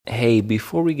Hey,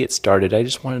 before we get started, I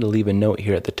just wanted to leave a note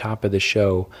here at the top of the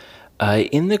show.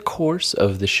 In the course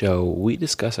of the show, we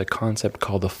discuss a concept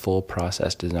called the full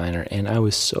process designer, and I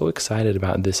was so excited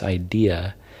about this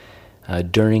idea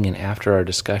during and after our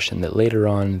discussion that later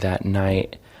on that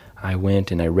night, I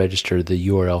went and I registered the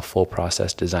URL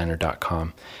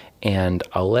fullprocessdesigner.com. And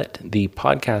I'll let the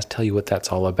podcast tell you what that's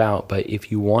all about, but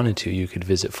if you wanted to, you could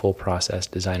visit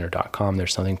fullprocessdesigner.com.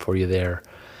 There's something for you there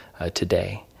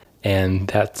today. And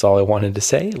that's all I wanted to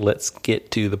say. Let's get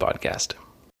to the podcast.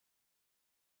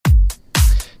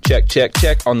 Check, check,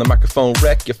 check on the microphone.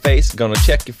 Wreck your face. Gonna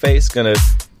check your face. Gonna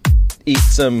eat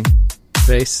some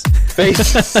face. Late nights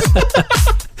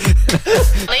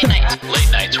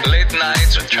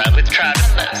with Trav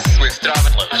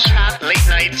and Los. Late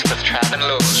nights with Trav and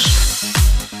Los.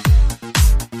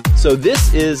 So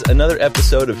this is another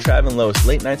episode of Trav and Los,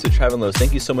 Late Nights with Trav and Los.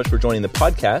 Thank you so much for joining the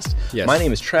podcast. Yes. My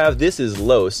name is Trav. This is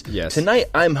Los. Yes.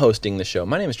 Tonight I'm hosting the show.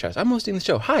 My name is Trav. I'm hosting the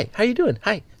show. Hi. How you doing?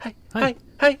 Hi.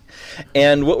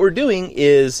 And what we're doing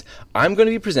is I'm going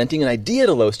to be presenting an idea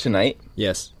to Los tonight.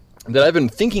 Yes. That I've been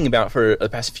thinking about for the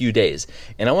past few days,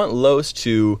 and I want Los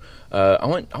to.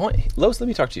 Los. Let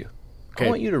me talk to you. Okay. I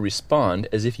want you to respond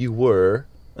as if you were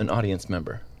an audience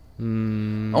member. I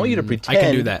want you to pretend. I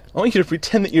can do that. I want you to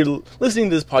pretend that you're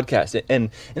listening to this podcast, and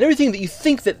everything that you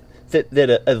think that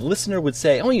a listener would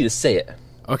say. I want you to say it.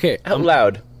 Okay. Out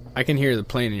loud. I can hear the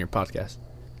plane in your podcast.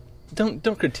 Don't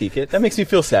critique it. That makes me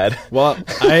feel sad. Well,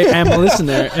 I am a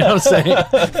listener, and I'm saying.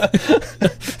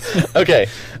 Okay.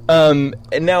 And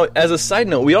now, as a side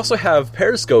note, we also have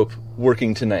Periscope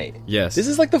working tonight. Yes. This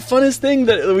is like the funnest thing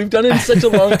that we've done in such a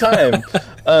long time.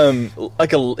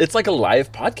 It's like a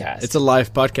live podcast. It's a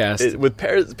live podcast. With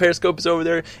Periscope is over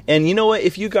there. And you know what?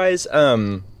 If you guys who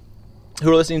are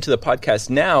listening to the podcast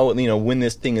now, when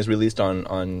this thing is released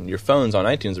on your phones, on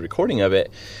iTunes, the recording of it,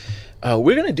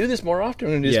 we're going to do this more often.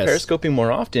 We're going to do this Periscoping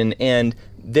more often. And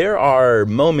there are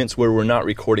moments where we're not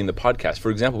recording the podcast.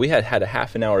 For example, we had a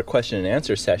half an hour question and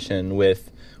answer session with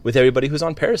everybody who's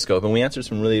on Periscope, and we answered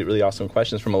some really, really awesome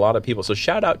questions from a lot of people. So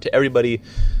shout out to everybody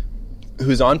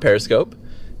who's on Periscope.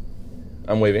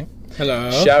 I'm waving.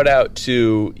 Hello. Shout out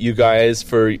to you guys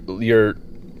for your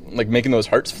making those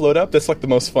hearts float up. That's like the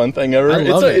most fun thing ever. I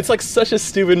love it. It's like such a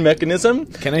stupid mechanism.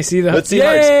 Can I see the Let's see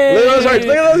Yay! hearts.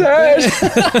 Look at those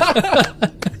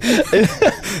hearts.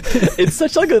 It's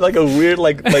such like a weird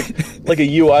like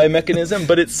a UI mechanism,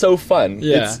 but it's so fun.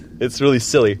 Yeah. It's really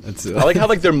silly. I like how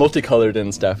they're multicolored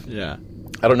and stuff. Yeah.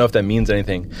 I don't know if that means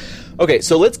anything. Okay,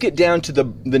 so let's get down to the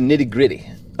nitty-gritty.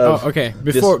 Okay.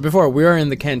 Before we are in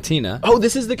the cantina. Oh,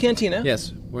 this is the cantina?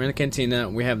 Yes, we're in the cantina.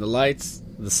 We have the lights,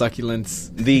 the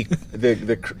succulents, the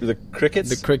crickets,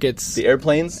 the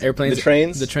airplanes, the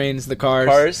trains, the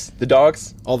cars, the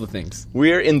dogs, all the things.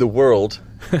 We're in the world,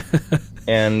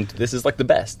 and this is like the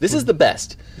best. This is the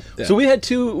best. Yeah. So we had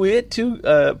two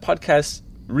podcasts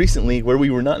recently where we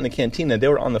were not in the cantina. They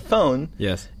were on the phone.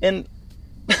 Yes, and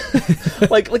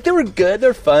like they were good.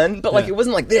 They're fun, but it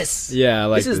wasn't like this. Yeah,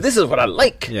 this is what I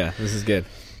like. Yeah, this is good.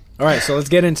 All right, so let's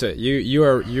get into it. You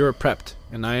are prepped,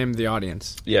 and I am the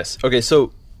audience. Yes. Okay.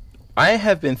 So I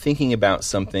have been thinking about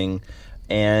something,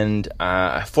 and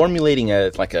formulating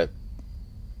a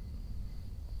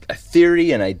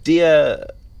theory, an idea,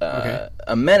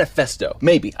 a manifesto.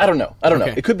 Maybe I don't know.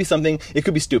 It could be something. It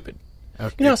could be stupid.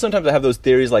 Okay. You know, sometimes I have those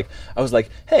theories. Like I was like,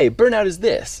 "Hey, burnout is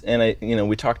this," and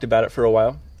we talked about it for a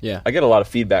while. Yeah, I get a lot of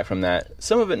feedback from that.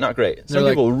 Some of it not great. Some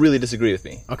people really disagree with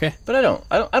me. Okay, but I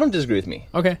don't disagree with me.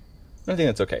 Okay, I think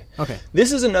that's okay. Okay,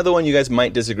 this is another one you guys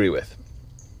might disagree with.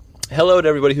 Hello to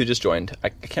everybody who just joined. I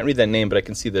can't read that name, but I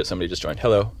can see that somebody just joined.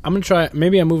 Hello. I'm gonna try.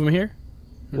 Maybe I move him here.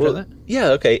 Well, try that?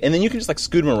 Yeah. Okay, and then you can just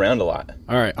scoot him around a lot.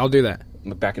 All right, I'll do that.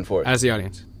 Back and forth as the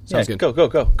audience. Sounds good. Go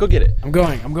get it. I'm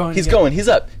going. He's going. He's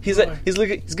up. He's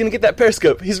gonna get that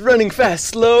Periscope. He's running fast.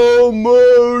 Slow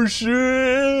motion.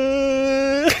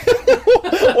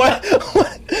 What?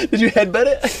 Did you headbutt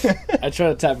it? I try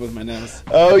to tap with my nose.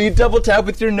 Oh, you double tap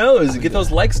with your nose. Get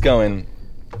those likes going.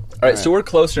 All right, so we're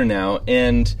closer now,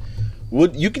 and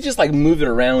you could just move it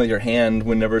around with your hand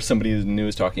whenever somebody new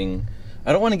is talking.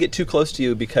 I don't want to get too close to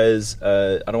you because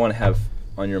I don't want to have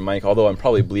on your mic, although I'm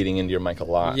probably bleeding into your mic a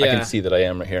lot. Yeah. I can see that I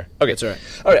am right here. Okay. That's all right.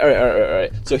 All right.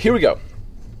 So here we go.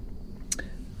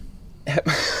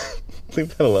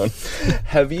 Leave that alone.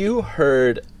 Have you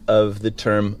heard of the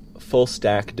term full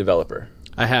stack developer?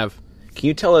 I have. Can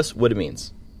you tell us what it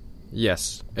means?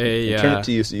 Yes. Turn it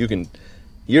to you so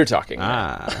you're talking.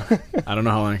 I don't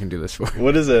know how long I can do this for.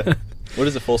 What is a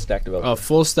full stack developer? A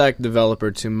full stack developer,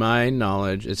 to my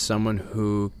knowledge, is someone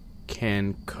who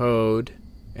can code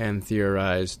and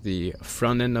theorize the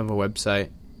front end of a website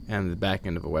and the back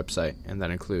end of a website, and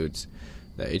that includes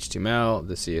the HTML,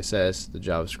 the CSS, the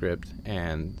JavaScript,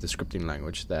 and the scripting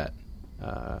language that's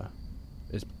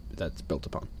built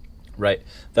upon. Right.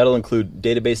 That'll include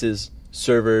databases,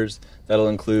 servers. That'll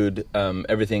include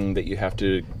everything that you have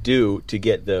to do to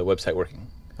get the website working.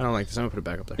 I don't like this. I'm going to put it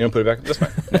back up there. You don't put it back up? That's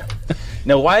fine. No.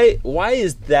 Now, why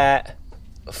is that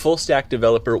full stack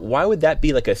developer, why would that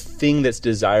be like a thing that's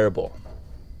desirable?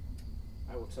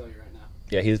 I will tell you right now.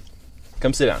 Yeah,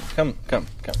 come sit down. Come.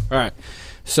 All right.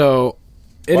 So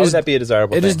why would that be a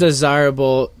desirable thing? It is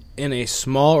desirable in a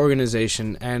small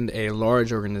organization and a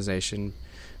large organization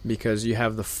because you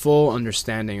have the full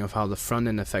understanding of how the front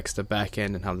end affects the back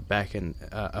end and how the back end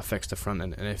affects the front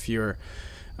end. And if you're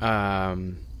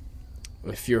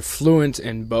fluent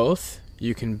in both,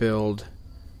 you can build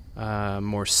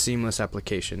more seamless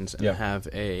applications and have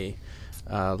a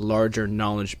larger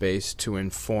knowledge base to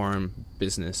inform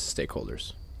business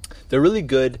stakeholders. They're really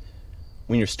good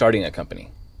when you're starting a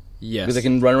company. Yes. Because they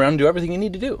can run around and do everything you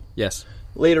need to do. Yes.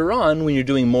 Later on, when you're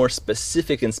doing more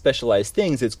specific and specialized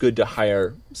things, it's good to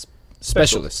hire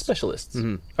specialists.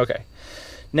 Mm-hmm. Okay.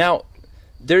 Now,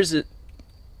 there's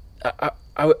I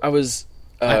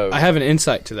have an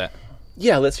insight to that.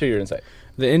 Yeah, let's hear your insight.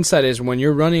 The insight is when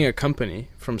you're running a company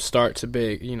from start to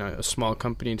big, a small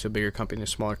company to a bigger company, a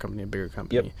smaller company, a bigger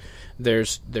company.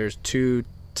 Yep. There's two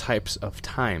types of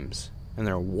times, and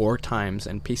there are war times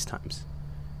and peace times.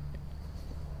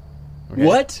 Okay?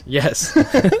 What? Yes.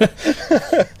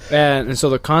 and so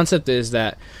the concept is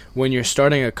that when you're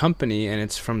starting a company and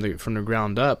it's from the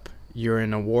ground up, you're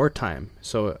in a wartime.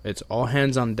 So it's all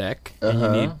hands on deck.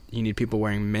 And you need people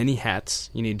wearing many hats.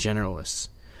 You need generalists.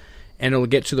 And it'll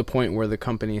get to the point where the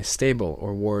company is stable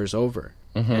or war is over.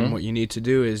 Mm-hmm. And what you need to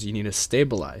do is you need to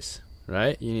stabilize,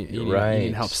 right? You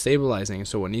need help stabilizing.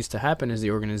 So what needs to happen is the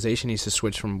organization needs to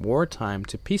switch from wartime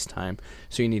to peacetime.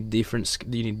 So you need different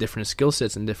skill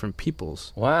sets and different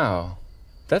peoples. Wow,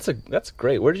 that's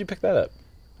great. Where did you pick that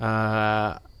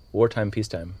up? Wartime,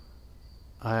 peacetime.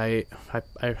 It's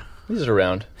just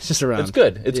around. It's just around. It's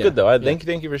good. It's good though. Thank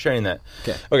you for sharing that.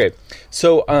 Okay.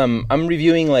 So I'm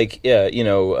reviewing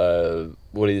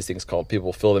what are these things called?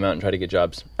 People fill them out and try to get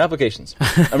jobs. Applications.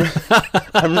 What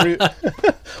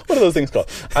are those things called?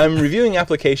 I'm reviewing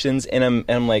applications and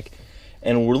I'm like,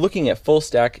 and we're looking at full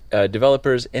stack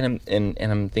developers and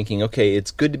I'm thinking, okay,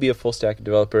 it's good to be a full stack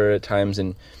developer at times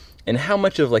and how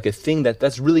much of like a thing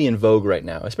that's really in vogue right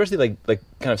now, especially like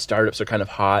kind of startups are kind of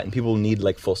hot and people need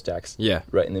like full stacks. Yeah.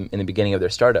 Right in the beginning of their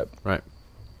startup. Right.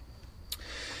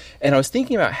 And I was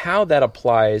thinking about how that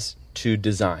applies to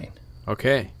design.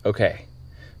 Okay.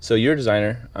 So you're a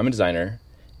designer, I'm a designer,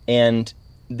 and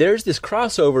there's this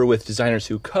crossover with designers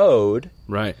who code.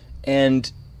 Right.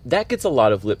 And that gets a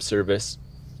lot of lip service.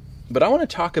 But I want to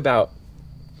talk about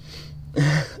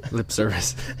lip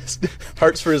service.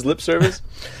 Hearts for his lip service.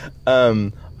 I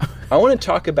want to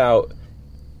talk about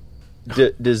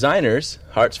designers.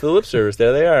 Hearts for the lip service.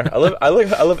 There they are. I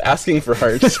love asking for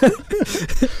hearts.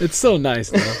 It's so nice,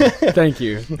 though. Thank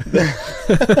you.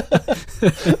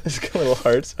 Just got little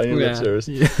hearts on your lip service.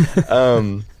 Yeah.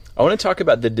 I want to talk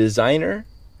about the designer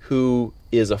who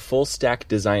is a full stack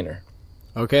designer.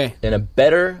 Okay. And a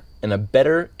better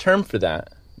term for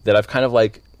that I've kind of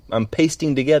like I'm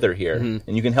pasting together here, and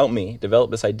you can help me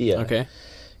develop this idea. Okay.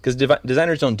 Because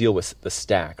designers don't deal with the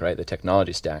stack, right? The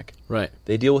technology stack. Right.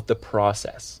 They deal with the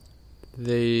process.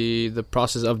 The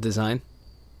process of design?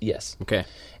 Yes. Okay.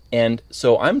 And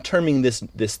so I'm terming this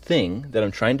thing that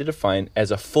I'm trying to define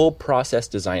as a full process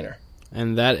designer.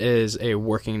 And that is a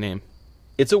working name.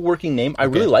 It's a working name. I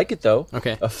really like it, though.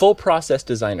 Okay. A full process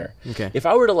designer. Okay. If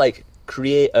I were to like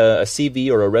create a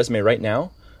CV or a resume right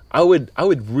now, I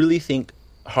would really think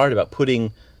hard about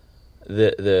putting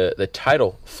the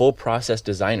title full process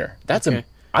designer.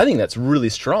 I think that's really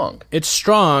strong. It's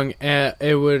strong.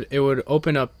 It would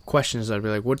open up questions that'd be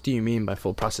like, what do you mean by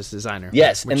full process designer?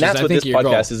 Yes, and that's what this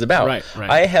podcast is about. Right.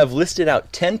 I have listed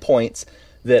out 10 points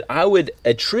that I would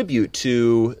attribute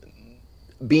to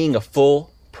being a full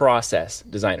process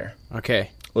designer. Okay.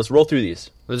 Let's roll through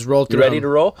these. Let's roll through. You ready to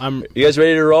roll? You guys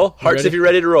ready to roll? Hearts if you're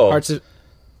ready to roll.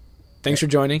 Thanks for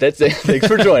joining. Thanks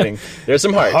for joining. There's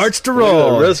some hearts. Hearts to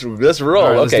roll. Let's roll.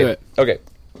 All right, okay. Let's do it. Okay.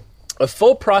 A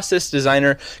full process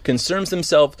designer concerns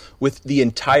themselves with the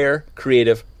entire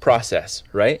creative process,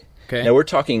 right? Okay. Now we're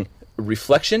talking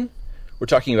reflection. We're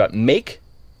talking about make,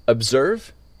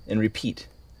 observe, and repeat.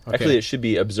 Okay. Actually, it should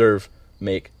be observe,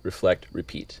 make, reflect,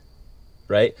 repeat.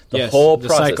 Right? The Yes, whole the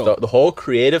process, cycle. the whole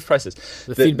creative process.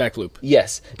 The feedback loop.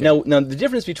 Yes. Okay. Now the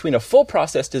difference between a full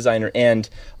process designer and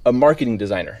a marketing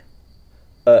designer,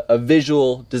 a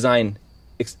visual design,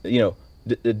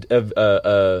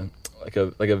 like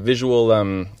a visual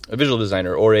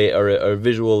designer, or a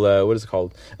visual what is it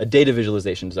called, a data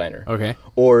visualization designer, Okay.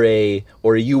 or a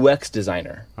UX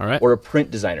designer, All right. or a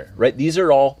print designer, right? These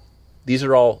are all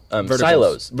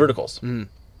verticals. Mm.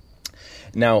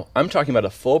 Now, I'm talking about a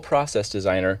full process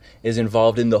designer is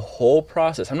involved in the whole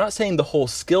process. I'm not saying the whole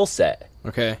skill set.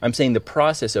 Okay. I'm saying the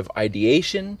process of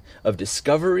ideation, of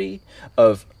discovery,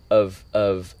 of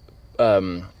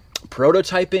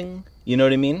prototyping. You know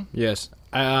what I mean? Yes.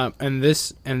 And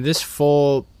this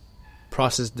full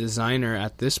process designer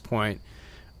at this point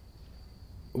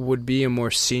would be a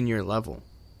more senior level.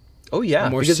 Oh yeah,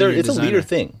 more because senior it's a leader designer.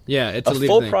 thing. Yeah, it's a leader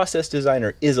full thing. process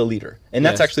designer is a leader, and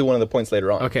that's Yes. actually one of the points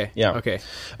later on. Okay. Yeah. Okay.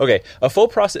 A full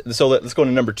process. So let's go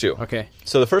to number 2. Okay.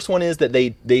 So the first one is that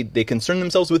they concern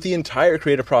themselves with the entire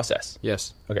creative process.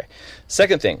 Yes. Okay.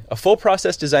 Second thing, a full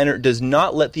process designer does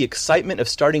not let the excitement of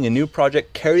starting a new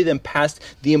project carry them past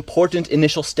the important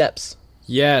initial steps.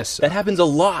 Yes. That happens a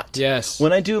lot. Yes.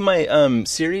 When I do my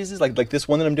series, like this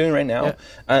one that I'm doing right now, Yeah.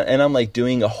 and I'm like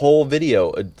doing a whole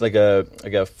video, like a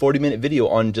 40-minute video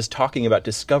on just talking about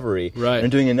discovery, Right. and I'm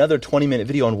doing another 20-minute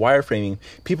video on wireframing.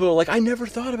 People are like, I never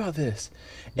thought about this,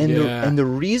 and Yeah. the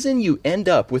reason you end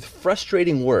up with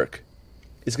frustrating work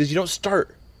is because you don't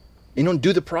start, you don't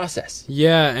do the process.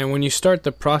 Yeah, and when you start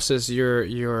the process,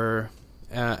 you're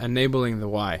enabling the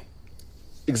why.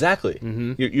 Exactly.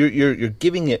 Mm-hmm. You're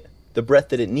giving it the breadth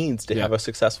that it needs to Yeah. have a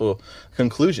successful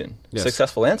conclusion, Yes.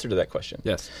 successful answer to that question.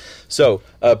 Yes. So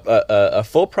a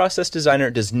full process designer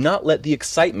does not let the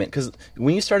excitement, because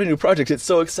when you start a new project, it's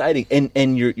so exciting,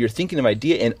 and you're thinking of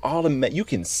idea, and you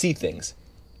can see things.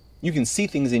 You can see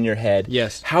things in your head.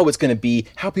 Yes. How it's going to be,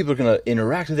 how people are going to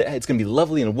interact with it. It's going to be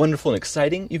lovely and wonderful and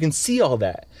exciting. You can see all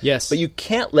that. Yes. But you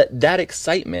can't let that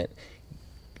excitement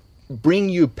bring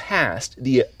you past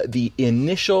the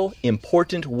initial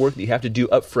important work that you have to do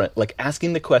up front, like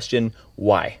asking the question,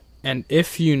 why? And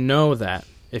if you know this,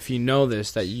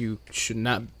 that you should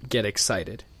not get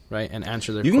excited, right, and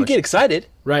answer their You question. can get excited.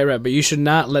 Right, but you should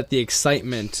not let the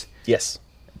excitement Yes.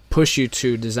 push you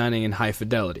to designing in high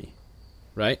fidelity,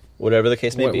 right? Whatever the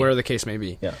case may be. Whatever the case may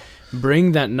be. Yeah.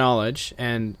 Bring that knowledge,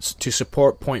 and to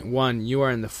support point 1, you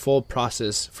are in the full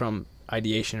process from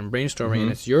ideation and brainstorming, Mm-hmm.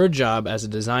 and it's your job as a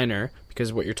designer,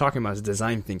 because what you're talking about is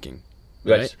design thinking,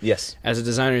 right? Yes. As a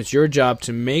designer, it's your job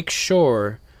to make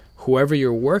sure whoever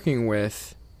you're working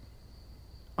with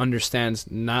understands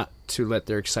not to let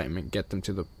their excitement get them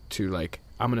to like,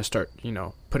 I'm going to start,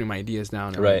 putting my ideas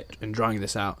down and drawing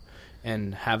this out,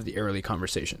 and have the early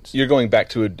conversations. You're going back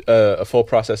to a full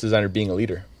process designer being a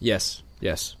leader. Yes.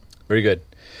 Very good.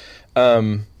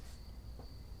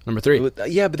 Number 3.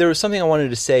 Yeah, but there was something I wanted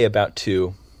to say about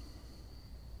 2.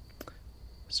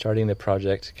 Starting the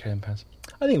project.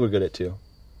 I think we're good at 2.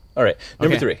 All right,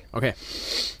 number 3. Okay.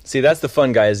 See, that's the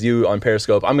fun, guys. You on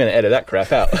Periscope. I'm going to edit that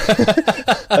crap out.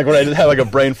 Like when I just have like a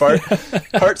brain fart.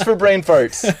 Hearts for brain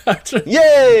farts.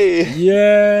 Yay!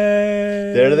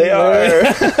 Yay! There they are.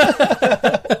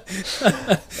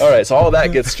 All right, so all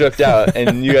that gets stripped out,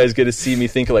 and you guys get to see me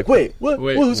think like, wait,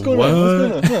 what's going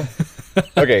on? Huh.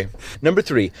 Okay, number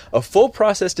 3. A full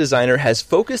process designer has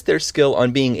focused their skill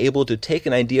on being able to take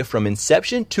an idea from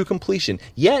inception to completion,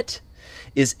 yet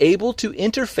is able to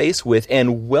interface with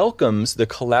and welcomes the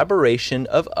collaboration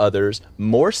of others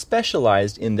more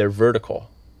specialized in their vertical.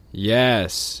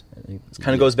 Yes. It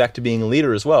kind of goes back to being a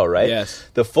leader as well, right? Yes.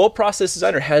 The full process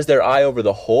designer has their eye over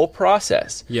the whole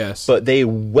process. Yes. But they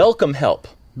welcome help.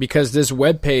 Because this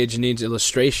web page needs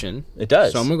illustration. It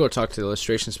does. So I'm going to go talk to the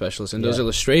illustration specialist. And those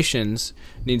illustrations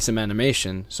need some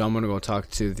animation. So I'm going to go talk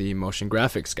to the motion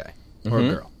graphics guy or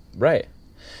girl. Right.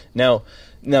 Now,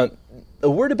 a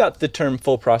word about the term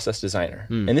full process designer.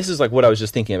 And this is like what I was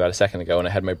just thinking about a second ago when I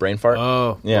had my brain fart.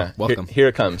 Oh, yeah. welcome. Here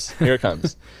it comes. Here it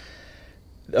comes.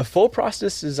 A full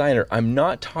process designer, I'm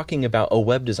not talking about a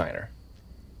web designer.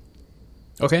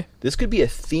 Okay. This could be a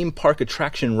theme park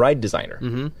attraction ride designer.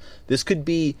 Mm-hmm. This could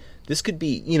be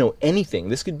anything.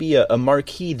 This could be a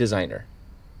marquee designer.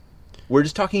 We're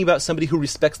just talking about somebody who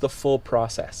respects the full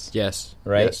process. Yes.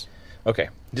 Right? Yes. Okay.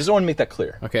 Just want to make that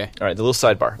clear. Okay. All right, the little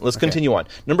sidebar. Let's continue on.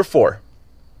 Number 4.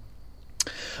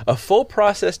 A full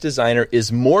process designer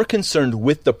is more concerned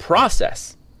with the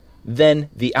process than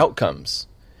the outcomes.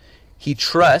 He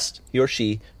or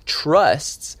she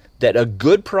trusts that a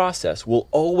good process will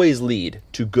always lead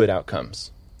to good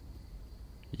outcomes.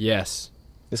 Yes.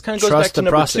 This kind of goes Trust back to the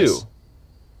number process. 2.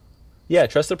 Yeah,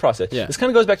 trust the process. Yeah. This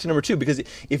kind of goes back to number 2, because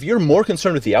if you're more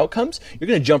concerned with the outcomes, you're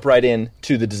going to jump right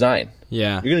into the design.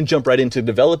 Yeah. You're going to jump right into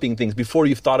developing things before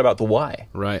you've thought about the why.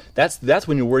 Right. That's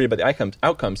when you're worried about the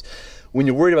outcomes. When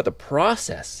you're worried about the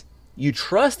process, you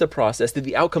trust the process that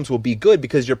the outcomes will be good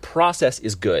because your process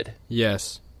is good.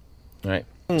 Yes. Right.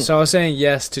 So I was saying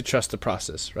yes to trust the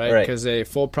process, right? Right. Because a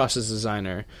full process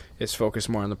designer is focused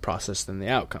more on the process than the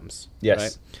outcomes. Yes.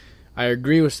 Right? I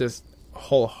agree with this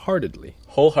wholeheartedly.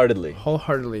 Wholeheartedly.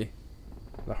 Wholeheartedly.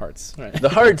 The hearts. Right. The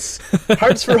hearts.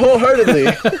 Hearts for wholeheartedly.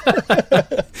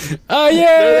 Oh,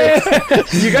 yeah!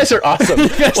 You guys are awesome.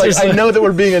 I know that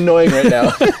we're being annoying right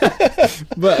now.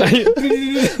 But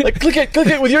Like, click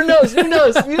it with your nose.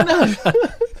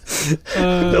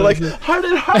 They're like,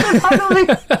 heartedly.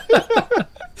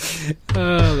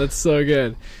 Oh, that's so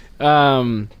good.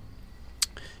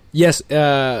 Yes.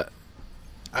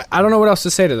 I don't know what else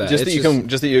to say to that. Just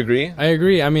that you agree? I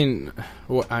agree. I mean,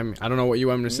 I don't know what you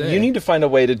want me to say. You need to find a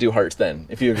way to do hearts then,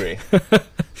 if you agree.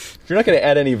 If you're not going to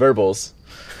add any verbals.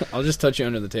 I'll just touch you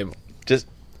under the table.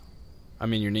 I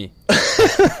mean your knee.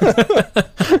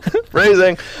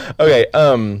 Phrasing. Okay,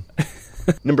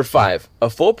 number 5. A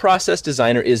full process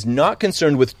designer is not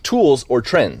concerned with tools or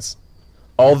trends,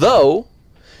 although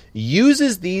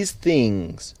uses these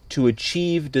things to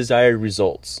achieve desired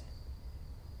results.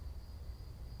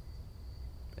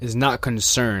 Is not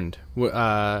concerned.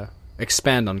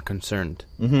 Expand on concerned.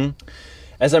 Mm-hmm.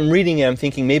 As I'm reading it, I'm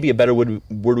thinking maybe a better word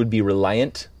would be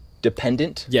reliant,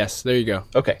 dependent. Yes, there you go.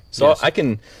 Okay, so Yes. I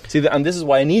can see that. This is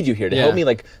why I need you here to help me,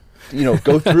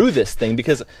 go through this thing,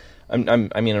 because I'm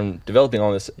developing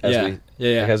all this as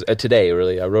today.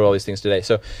 Really, I wrote all these things today.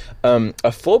 So,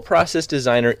 a full process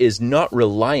designer is not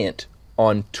reliant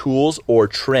on tools or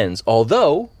trends,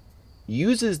 although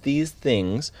uses these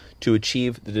things to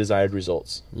achieve the desired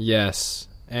results. Yes,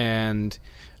 and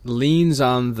leans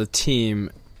on the team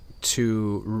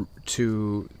to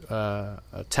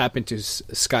tap into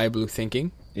sky blue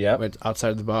thinking. Yep. With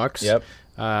outside the box. Yep.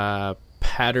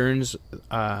 Patterns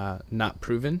not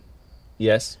proven.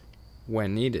 Yes.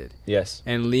 When needed. Yes.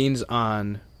 And leans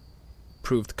on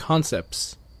proved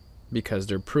concepts because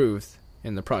they're proved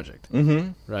in the project.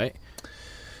 Mm-hmm. Right?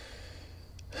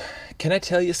 Can I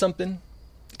tell you something?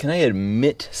 Can I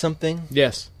admit something?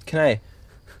 Yes. Can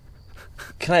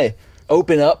I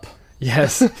open up?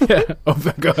 Yes. Yeah.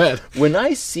 Go ahead. When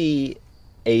I see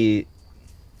an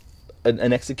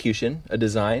execution, a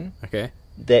design, Okay.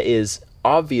 that is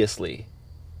obviously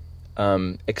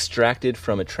extracted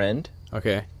from a trend,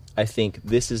 Okay. I think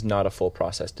this is not a full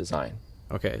process design.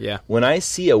 Okay. Yeah. When I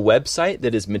see a website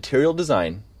that is material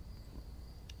design,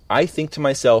 I think to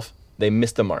myself, they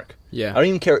missed the mark. Yeah. I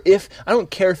don't care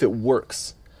if it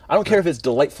works. I don't care if it's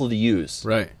delightful to use.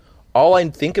 Right. All I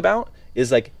think about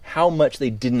is like how much they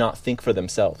did not think for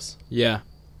themselves. Yeah.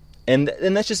 And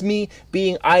that's just me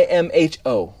being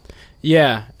IMHO.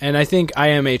 Yeah, and I think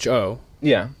IMHO,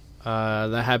 Yeah.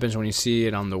 that happens when you see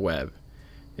it on the web.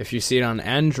 If you see it on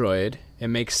Android, it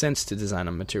makes sense to design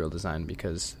on material design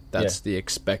because that's the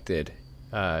expected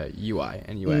UI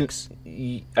and UX.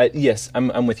 Yes,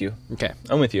 I'm with you. Okay.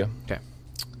 I'm with you. Okay.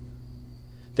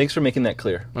 Thanks for making that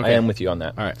clear. Okay. I am with you on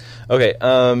that. All right. Okay,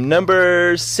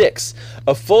 number 6.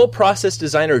 A full process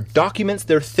designer documents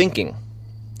their thinking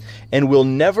and will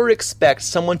never expect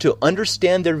someone to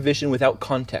understand their vision without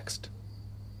context.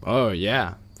 Oh,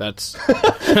 yeah. That's...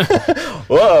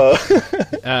 Whoa.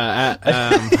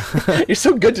 um, You're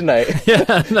so good tonight.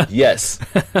 yeah, no. Yes.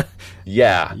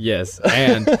 Yeah. Yes,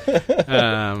 and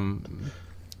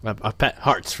I'll pet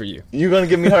hearts for you. You gonna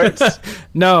give me hearts?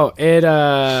 No, it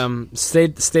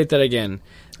state that again.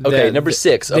 Okay, number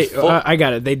 6. I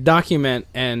got it. They document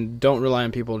and don't rely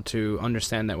on people to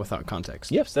understand that without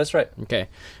context. Yes, that's right. Okay,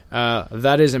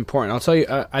 that is important. I'll tell you.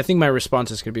 I think my response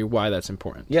is going to be why that's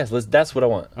important. Yes, that's what I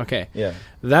want. Okay. Yeah.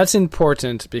 That's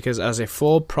important because as a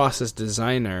full process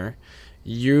designer,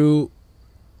 you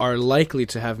are likely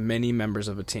to have many members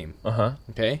of a team. Uh-huh.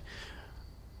 Okay.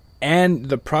 And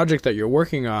the project that you're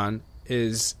working on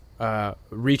is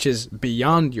reaches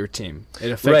beyond your team. It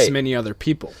affects Right. many other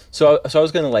people. So I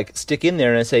was going to stick in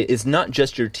there and say it's not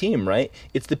just your team, right?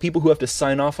 It's the people who have to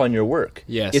sign off on your work.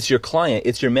 Yes. It's your client,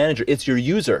 it's your manager, it's your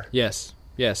user. Yes.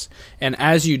 Yes. And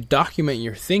as you document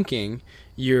your thinking,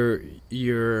 you're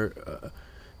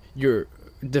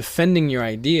defending your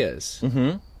ideas.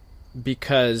 Mm-hmm.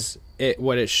 Because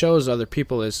what it shows other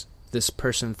people is this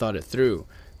person thought it through.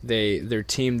 Their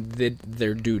team did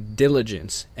their due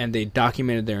diligence and they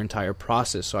documented their entire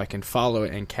process so I can follow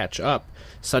it and catch up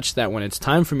such that when it's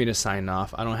time for me to sign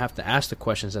off, I don't have to ask the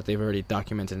questions that they've already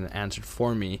documented and answered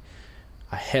for me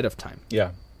ahead of time.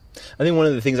 Yeah. I think one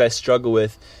of the things I struggle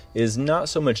with is not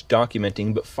so much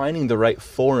documenting, but finding the right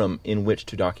forum in which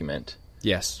to document.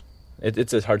 Yes.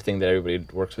 It's a hard thing that everybody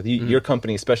works with. Your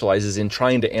company specializes in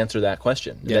trying to answer that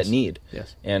question, that need.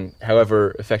 Yes. And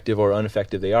however effective or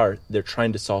ineffective they are, they're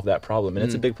trying to solve that problem, and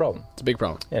it's a big problem. It's a big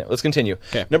problem. Yeah, let's continue.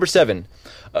 Okay. Number 7.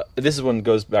 This is one that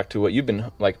goes back to what you've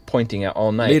been pointing out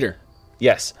all night. Leader.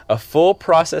 Yes. A full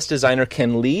process designer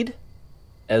can lead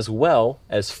as well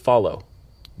as follow.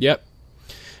 Yep.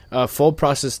 A full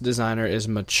process designer is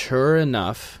mature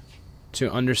enough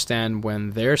to understand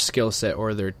when their skill set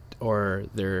when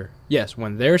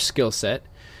their skill set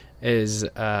is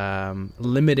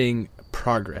limiting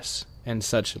progress, and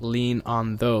such lean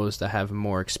on those that have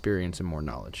more experience and more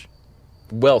knowledge.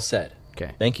 Well said.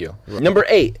 Okay. Thank you. Number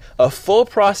 8, a full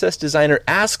process designer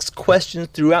asks questions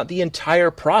throughout the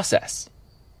entire process.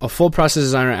 A full process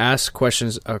designer asks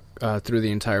questions through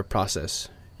the entire process.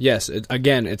 Yes,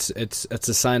 it's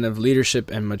a sign of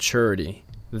leadership and maturity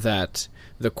that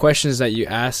the questions that you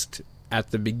asked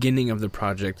at the beginning of the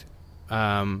project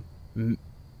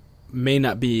may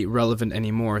not be relevant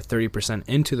anymore 30%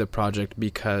 into the project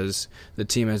because the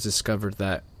team has discovered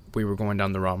that we were going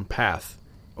down the wrong path,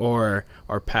 or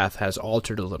our path has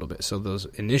altered a little bit, so those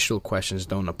initial questions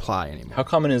don't apply anymore. How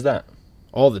common is that?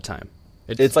 All the time.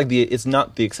 It's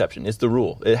not the exception, it's the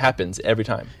rule. It happens every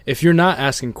time. If you're not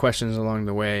asking questions along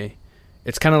the way,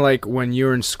 it's kind of like when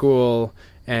you're in school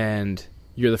and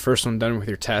you're the first one done with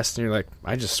your test, and you're like,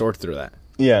 I just sorted through that.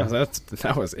 Yeah.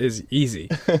 That was easy.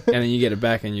 And then you get it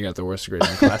back and you got the worst grade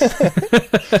in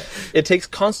class. It takes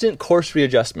constant course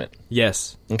readjustment.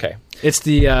 Yes. Okay. It's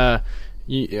the,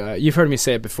 you've heard me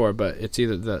say it before, but it's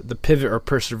either the pivot or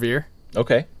persevere.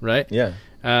 Okay. Right? Yeah.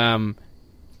 At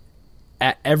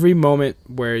every moment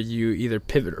where you either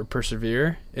pivot or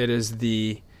persevere, it is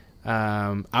the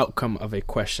outcome of a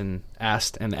question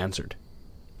asked and answered.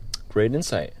 Great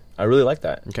insight. I really like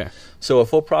that. Okay. So a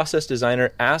full process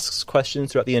designer asks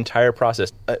questions throughout the entire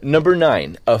process. Number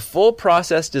 9, a full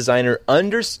process designer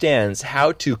understands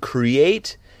how to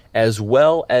create as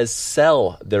well as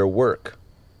sell their work.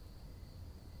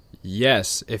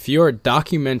 Yes. If you're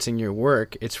documenting your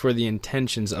work, it's for the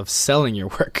intentions of selling your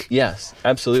work. Yes,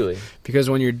 absolutely. Because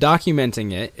when you're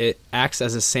documenting it, it acts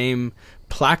as the same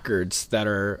placards that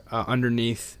are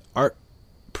underneath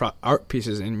art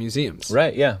pieces in museums.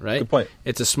 Right, yeah. Right? Good point.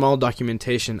 It's a small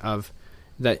documentation of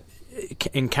that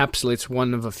encapsulates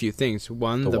one of a few things.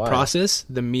 One, the why. process,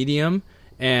 the medium,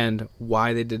 and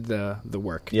why they did the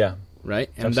work. Yeah. Right?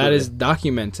 And Absolutely. that is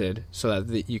documented so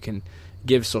that you can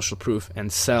give social proof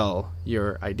and sell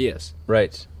your ideas.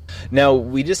 Right. Now,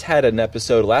 we just had an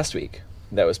episode last week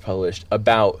that was published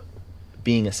about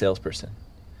being a salesperson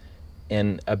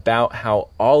and about how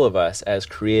all of us as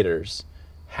creators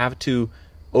have to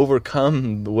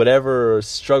overcome whatever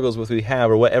struggles we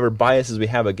have or whatever biases we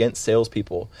have against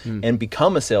salespeople and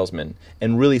become a salesman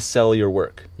and really sell your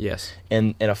work. Yes.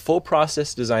 And a full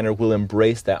process designer will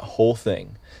embrace that whole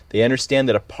thing. They understand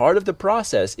that a part of the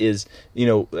process is,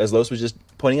 as Los was just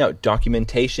pointing out,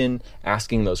 documentation,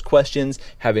 asking those questions,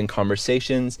 having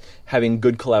conversations, having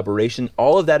good collaboration.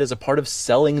 All of that is a part of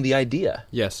selling the idea.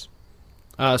 Yes.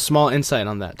 Small insight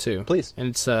on that, too. Please. And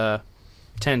it's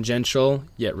tangential,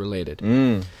 yet related.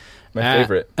 My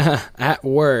favorite. At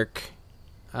work,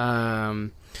 we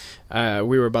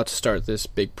were about to start this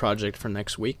big project for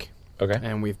next week. Okay.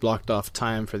 And we've blocked off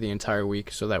time for the entire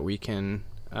week so that we can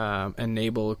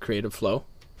enable creative flow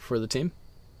for the team.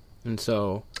 And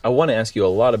so I want to ask you a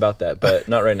lot about that, but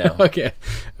not right now. Okay.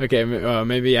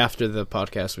 Maybe after the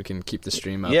podcast we can keep the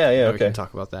stream up. Yeah, and okay. We can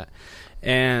talk about that.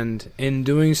 And in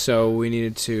doing so, we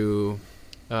needed to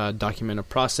document a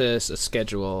process, a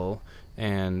schedule,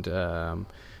 and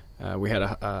we had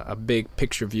a big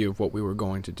picture view of what we were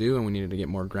going to do, and we needed to get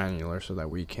more granular so that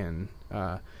we can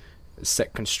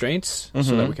set constraints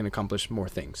so that we can accomplish more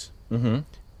things. Mm-hmm.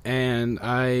 And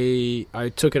I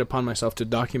took it upon myself to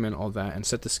document all that and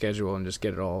set the schedule and just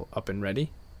get it all up and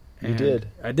ready. You did.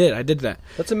 I did that.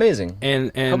 That's amazing.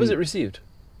 And how was it received?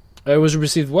 It was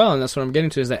received well, and that's what I'm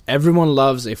getting to, is that everyone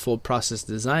loves a full process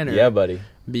designer. Yeah, buddy.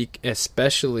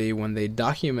 Especially when they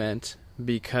document,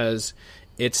 because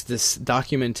it's this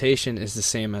documentation is the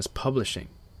same as publishing.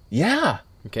 Yeah.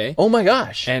 Okay? Oh my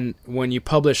gosh. And when you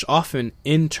publish often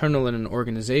internal in an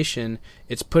organization,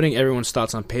 it's putting everyone's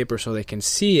thoughts on paper so they can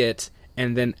see it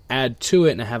and then add to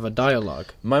it and have a dialogue.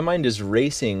 My mind is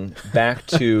racing back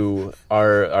to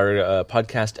our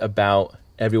podcast about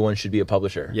everyone should be a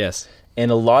publisher. Yes. And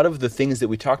a lot of the things that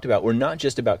we talked about were not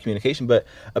just about communication, but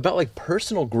about like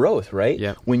personal growth, right?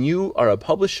 Yeah. When you are a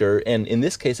publisher, and in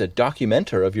this case, a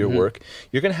documenter of your work,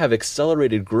 you're going to have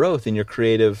accelerated growth in your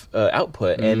creative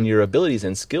output and your abilities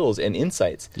and skills and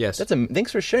insights. Yes.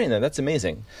 Thanks for sharing that. That's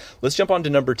amazing. Let's jump on to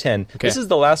number 10. Okay. This is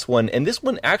the last one, and this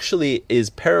one actually is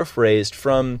paraphrased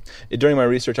from, during my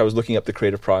research, I was looking up the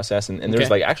creative process, and there's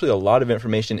like actually a lot of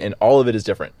information, and all of it is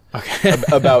different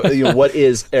about what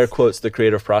is, air quotes, the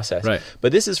creative process. Right.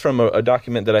 But this is from a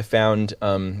document that I found,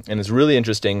 and it's really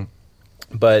interesting,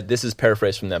 but this is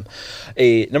paraphrased from them.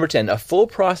 Number 10, a full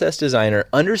process designer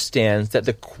understands that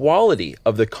the quality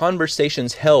of the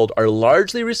conversations held are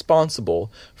largely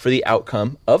responsible for the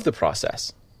outcome of the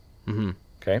process.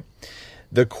 Okay?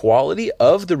 The quality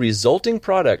of the resulting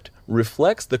product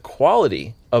reflects the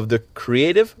quality of the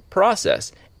creative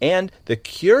process and the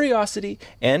curiosity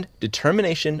and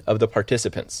determination of the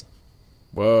participants.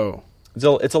 Whoa.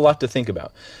 It's a lot to think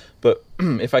about. But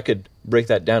if I could break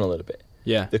that down a little bit.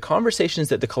 Yeah. The conversations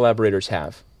that the collaborators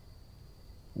have,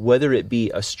 whether it be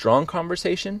a strong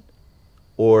conversation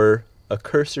or a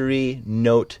cursory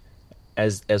note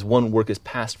as one work is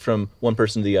passed from one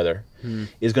person to the other,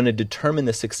 is going to determine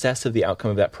the success of the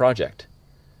outcome of that project.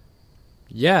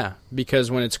 Yeah,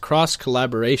 because when it's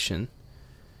cross-collaboration,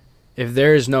 if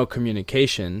there is no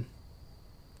communication,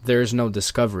 there is no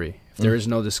discovery. If there is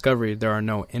no discovery, there are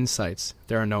no insights.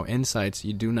 There are no insights,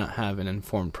 you do not have an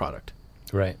informed product.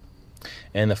 Right.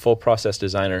 And the full process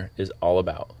designer is all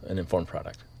about an informed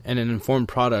product. And an informed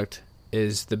product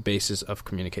is the basis of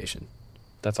communication.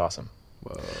 That's awesome.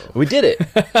 Whoa. We did it.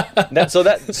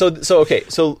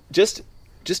 So just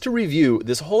to review,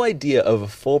 this whole idea of a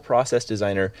full process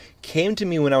designer came to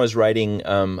me when I was writing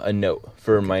a note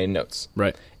for my notes.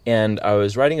 Right. And I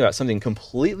was writing about something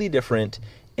completely different,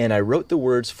 and I wrote the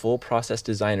words full process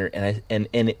designer, and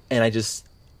I just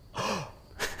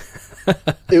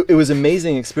it was an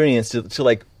amazing experience to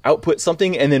like output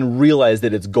something and then realize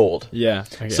that it's gold. Yeah.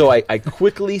 Okay. So I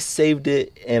quickly saved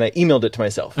it and I emailed it to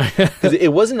myself because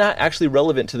it was not actually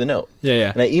relevant to the note.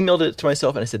 Yeah. And I emailed it to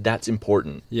myself and I said, that's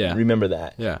important. Yeah. Remember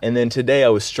that. Yeah. And then today I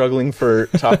was struggling for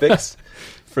topics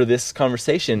for this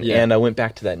conversation, and I went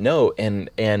back to that note and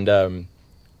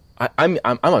I'm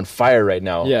on fire right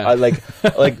now. Yeah. I like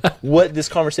what this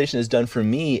conversation has done for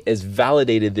me is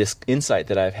validated this insight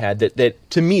that I've had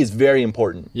that to me is very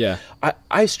important. Yeah.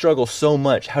 I struggle so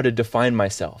much how to define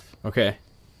myself. Okay.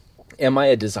 Am I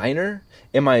a designer?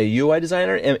 Am I a UI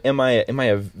designer? Am I a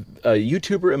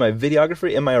YouTuber? Am I a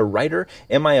videographer? Am I a writer?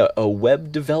 Am I a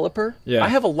web developer? Yeah. I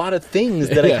have a lot of things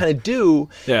that I kind of do,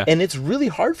 Yeah. and it's really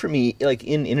hard for me, like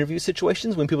in interview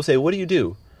situations when people say, "What do you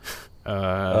do?"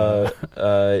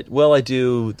 Well, I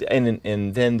do,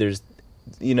 and then there's,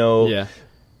 Yeah.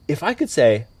 if I could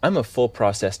say I'm a full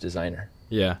process designer,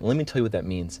 Yeah. let me tell you what that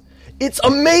means. It's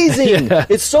amazing. Yeah.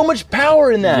 It's so much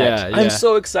power in that. Yeah, I'm yeah.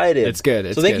 so excited. It's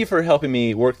good. So thank you for helping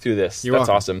me work through this. You're That's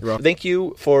welcome. awesome. You're welcome. Thank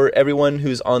you for everyone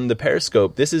who's on the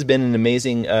Periscope. This has been an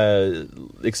amazing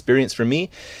experience for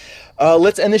me.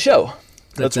 Let's end the show.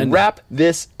 Let's end wrap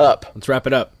this up. Let's wrap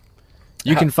it up.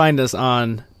 You can find us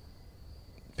on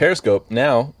Periscope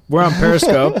now. We're on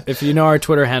Periscope. If you know our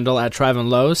Twitter handle at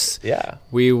 @TriveandLos, Yeah.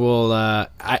 we will.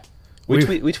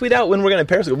 We tweet out when we're going to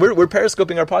Periscope. We're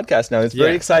Periscoping our podcast now. It's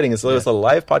very exciting. It's a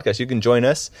live podcast. You can join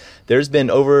us. There's been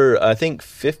over, I think,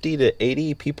 50 to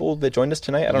 80 people that joined us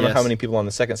tonight. I don't know how many people on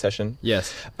the second session.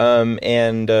 Yes.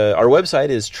 And our website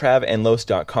is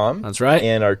travandlos.com. That's right.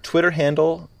 And our Twitter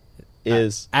handle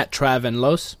is at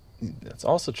 @TriveandLos. That's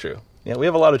also true. Yeah, we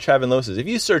have a lot of Trav and Loses. If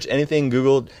you search anything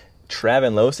Google Trav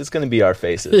and Los, it's going to be our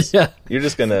faces. Yeah. You're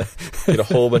just going to get a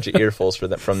whole bunch of earfuls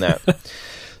from that.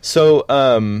 So,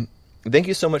 thank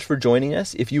you so much for joining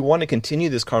us. If you want to continue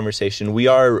this conversation, we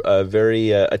are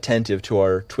very attentive to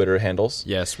our Twitter handles.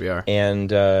 Yes, we are.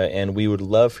 And we would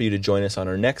love for you to join us on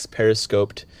our next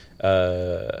Periscoped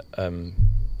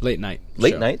late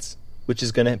nights, which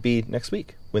is going to be next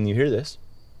week when you hear this.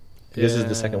 This is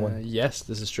the second one. Yes,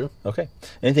 this is true. Okay.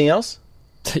 Anything else?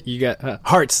 You got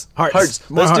hearts. Hearts.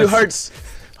 Let's do hearts.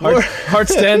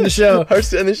 Hearts to end the show. Hearts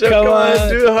to end the show. Come on. on.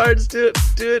 Do hearts. Do it.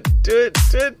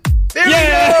 There we go.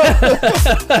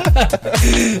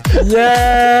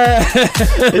 Yeah.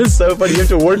 It's so funny. You have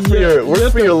to work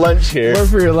for your lunch here. Work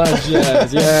for your lunch.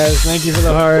 Yes. Thank you for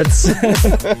the hearts.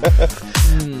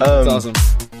 That's awesome.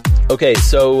 Okay,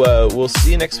 so we'll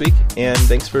see you next week, and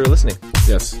thanks for listening.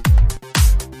 Yes.